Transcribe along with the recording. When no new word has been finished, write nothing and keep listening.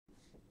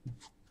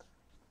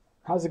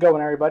How's it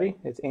going, everybody?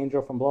 It's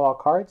Angel from Blowout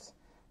Cards,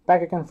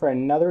 back again for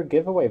another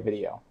giveaway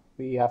video.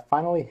 We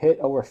finally hit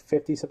over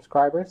 50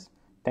 subscribers.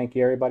 Thank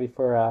you, everybody,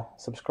 for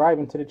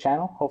subscribing to the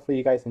channel. Hopefully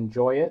you guys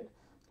enjoy it.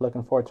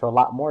 Looking forward to a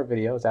lot more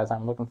videos, as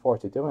I'm looking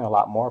forward to doing a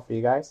lot more for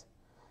you guys.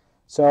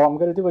 So I'm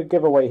going to do a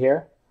giveaway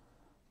here.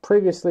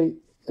 Previously,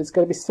 it's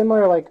going to be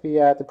similar like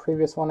the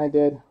previous one I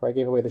did, where I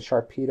gave away the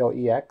Sharpedo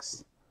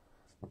EX.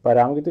 But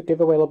I'm going to give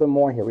away a little bit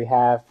more here. We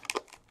have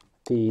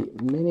the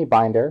mini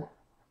binder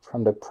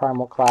from the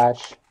Primal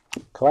Clash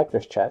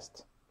collector's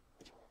chest,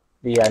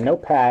 the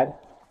notepad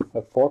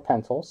with 4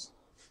 pencils.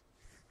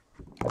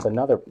 That's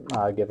another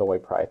giveaway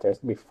prize. There's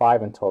going to be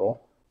 5 in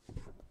total.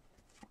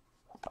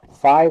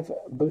 5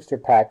 booster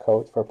pack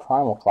codes for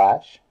Primal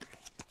Clash.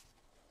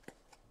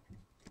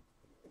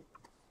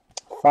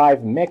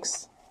 5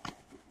 mix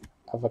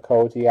of the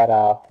codes. You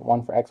got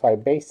one for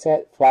XY base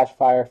set, Flash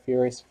Fire,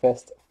 Furious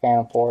Fist,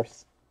 Phantom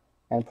Force,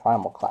 and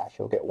Primal Clash.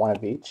 You'll get one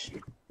of each.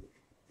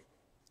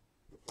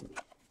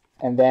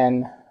 And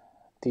then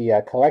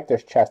the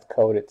collector's chest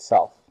code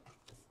itself,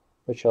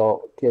 which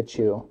will get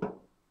you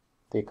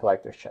the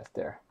collector's chest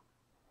there.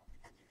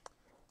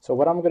 So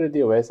what I'm going to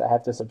do is I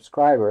have the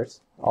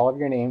subscribers, all of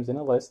your names in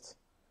a list,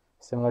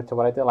 similar to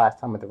what I did last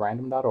time with the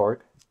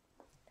random.org,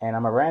 and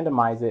I'm going to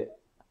randomize it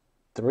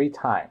 3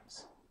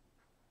 times.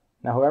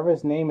 Now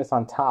whoever's name is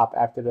on top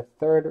after the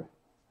 3rd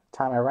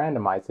time I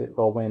randomize it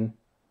will win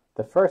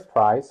the first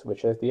prize,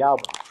 which is the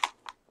album.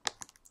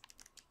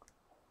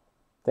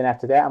 Then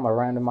after that, I'm going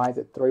to randomize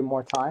it 3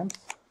 more times.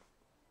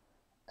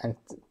 And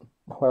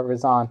whoever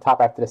is on top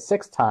after the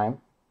 6th time,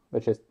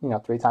 which is,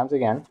 3 times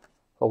again,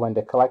 will win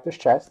the collector's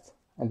chest.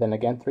 And then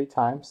again 3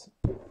 times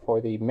for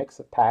the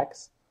mix of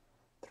packs.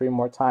 3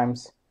 more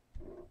times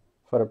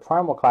for the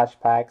Primal Clash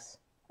packs.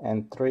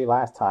 And 3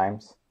 last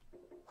times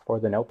for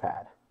the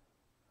notepad.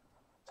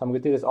 So I'm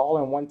going to do this all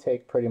in one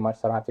take pretty much,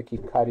 so I don't have to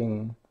keep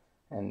cutting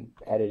and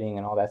editing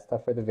and all that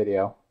stuff for the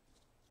video.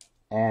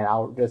 And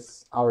I'll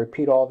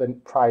repeat all the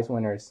prize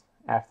winners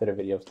after the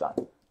video's done.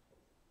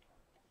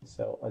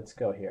 So let's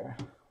go here.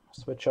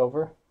 Switch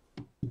over.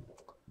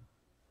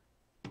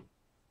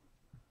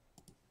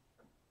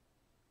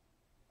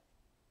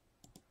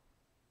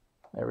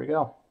 There we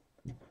go.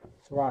 So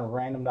we're on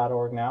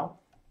random.org now.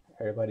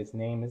 Everybody's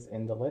name is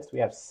in the list. We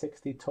have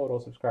 60 total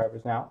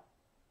subscribers now,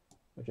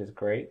 which is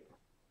great.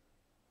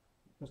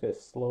 I'm just going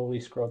to slowly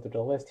scroll through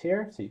the list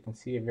here so you can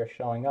see if you're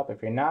showing up.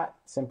 If you're not,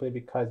 simply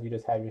because you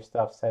just have your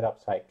stuff set up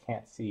so I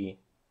can't see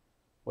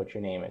what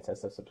your name is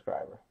as a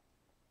subscriber.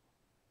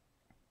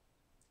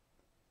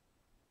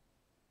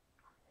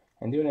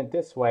 And doing it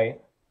this way,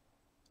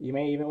 you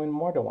may even win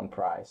more than 1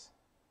 prize,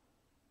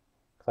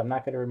 because I'm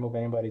not going to remove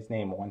anybody's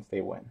name once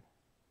they win.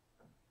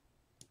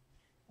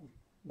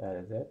 That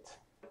is it.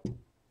 So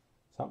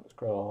I'm going to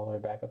scroll all the way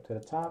back up to the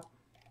top.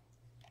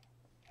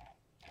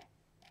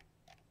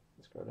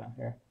 Scroll down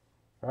here.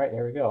 All right,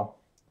 here we go.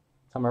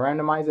 So I'm going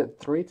to randomize it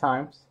 3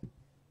 times,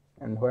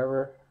 and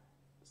whoever's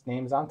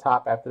name is on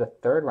top after the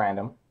 3rd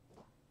random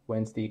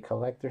wins the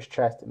collector's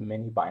chest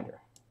mini binder.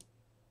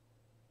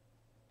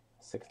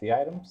 60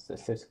 items, so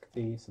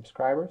 60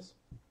 subscribers.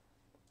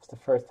 It's the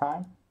first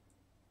time.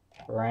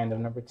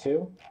 Random number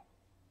 2.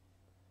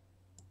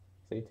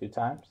 See, 2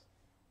 times.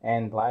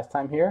 And last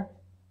time here,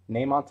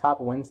 name on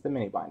top wins the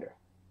mini binder.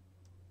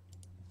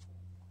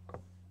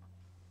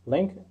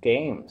 Link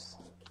Games.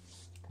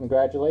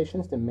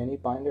 Congratulations, the mini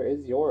binder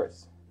is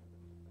yours.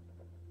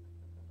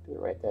 Do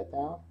write that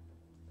down.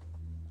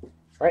 All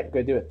right, we're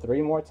going to do it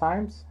 3 more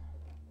times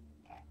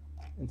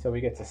until we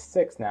get to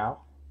 6 now.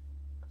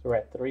 So we're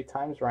at 3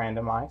 times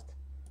randomized.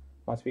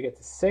 Once we get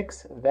to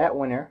 6, that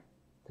winner,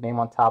 the name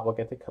on top, will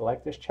get the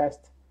collector's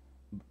chest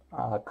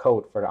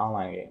code for the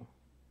online game.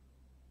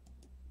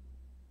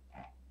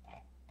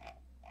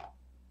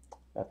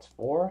 That's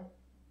 4,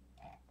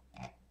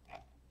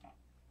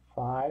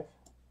 5.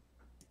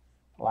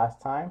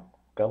 Last time,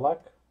 good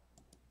luck.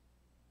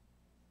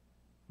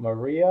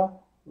 Maria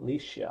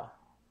Licia,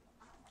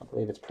 I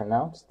believe it's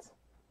pronounced.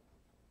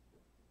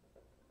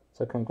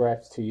 So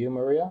congrats to you,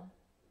 Maria.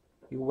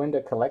 You win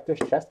the collector's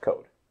chest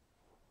code.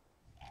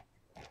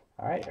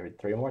 All right,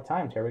 3 more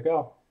times. Here we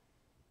go.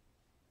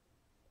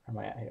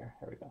 Where am I at here?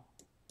 Here we go.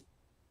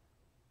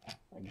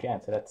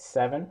 Again, so that's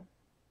 7,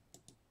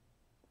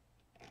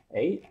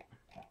 8,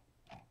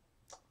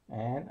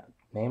 and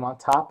name on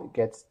top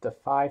gets the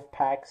 5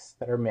 packs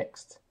that are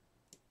mixed.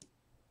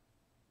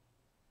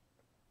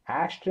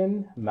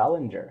 Ashton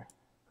Mellinger.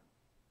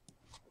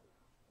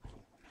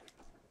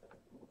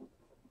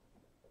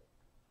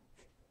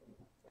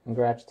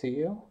 Congrats to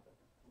you.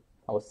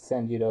 I will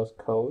send you those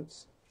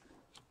codes.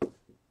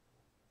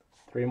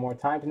 3 more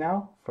times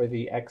now for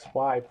the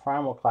XY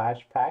Primal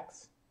Clash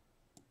packs.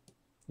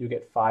 You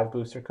get 5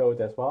 booster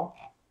codes as well.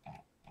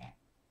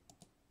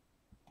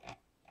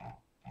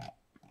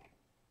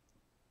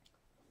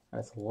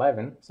 That's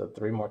 11, so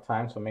 3 more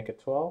times will make it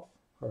 12,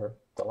 or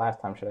the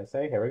last time, should I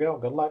say. Here we go.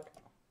 Good luck.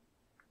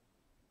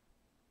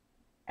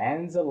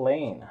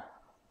 Anzalane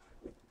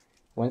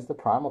wins the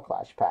Primal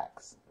Clash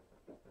packs.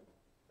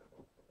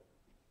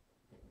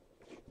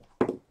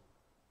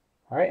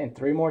 All right, and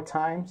 3 more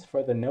times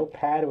for the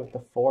notepad with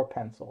the 4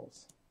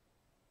 pencils.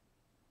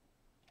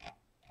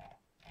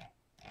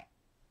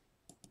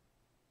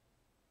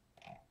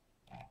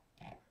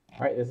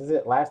 All right, this is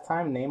it. Last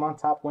time, name on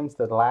top wins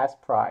the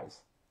last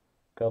prize.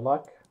 Good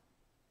luck.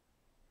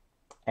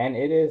 And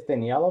it is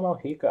Daniela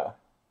Mojica.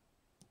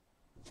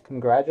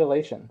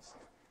 Congratulations.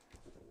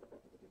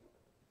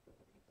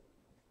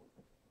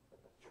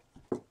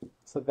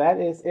 So that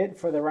is it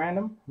for the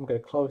random. I'm going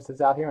to close this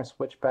out here and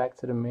switch back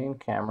to the main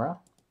camera.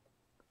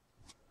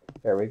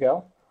 There we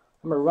go.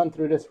 I'm going to run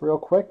through this real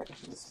quick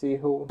to see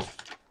who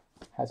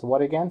has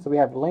what again. So we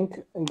have Link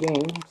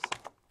Games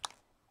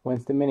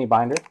wins the mini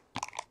binder.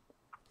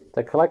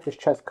 The collector's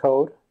chest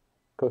code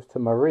goes to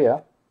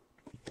Maria.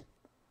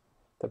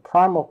 The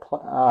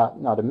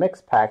the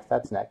mix packs,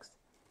 that's next,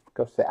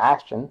 goes to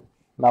Ashton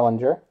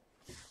Mellinger.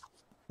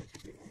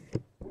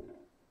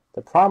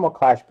 The Primal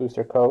Clash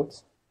booster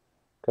codes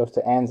goes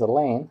to Anza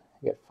Lane.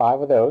 You get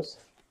 5 of those.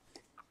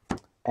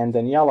 And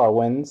Daniela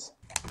wins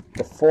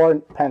the 4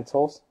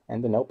 pencils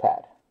and the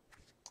notepad.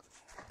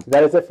 So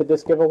that is it for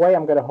this giveaway.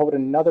 I'm going to hold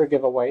another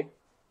giveaway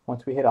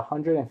once we hit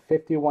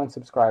 151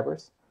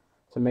 subscribers.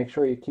 So make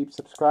sure you keep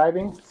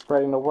subscribing,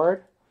 spreading the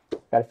word.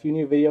 Got a few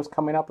new videos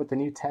coming up with the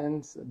new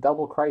 10s.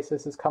 Double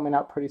Crisis is coming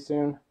out pretty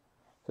soon. So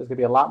there's going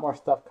to be a lot more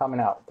stuff coming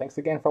out. Thanks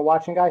again for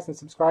watching, guys, and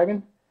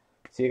subscribing.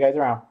 See you guys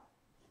around.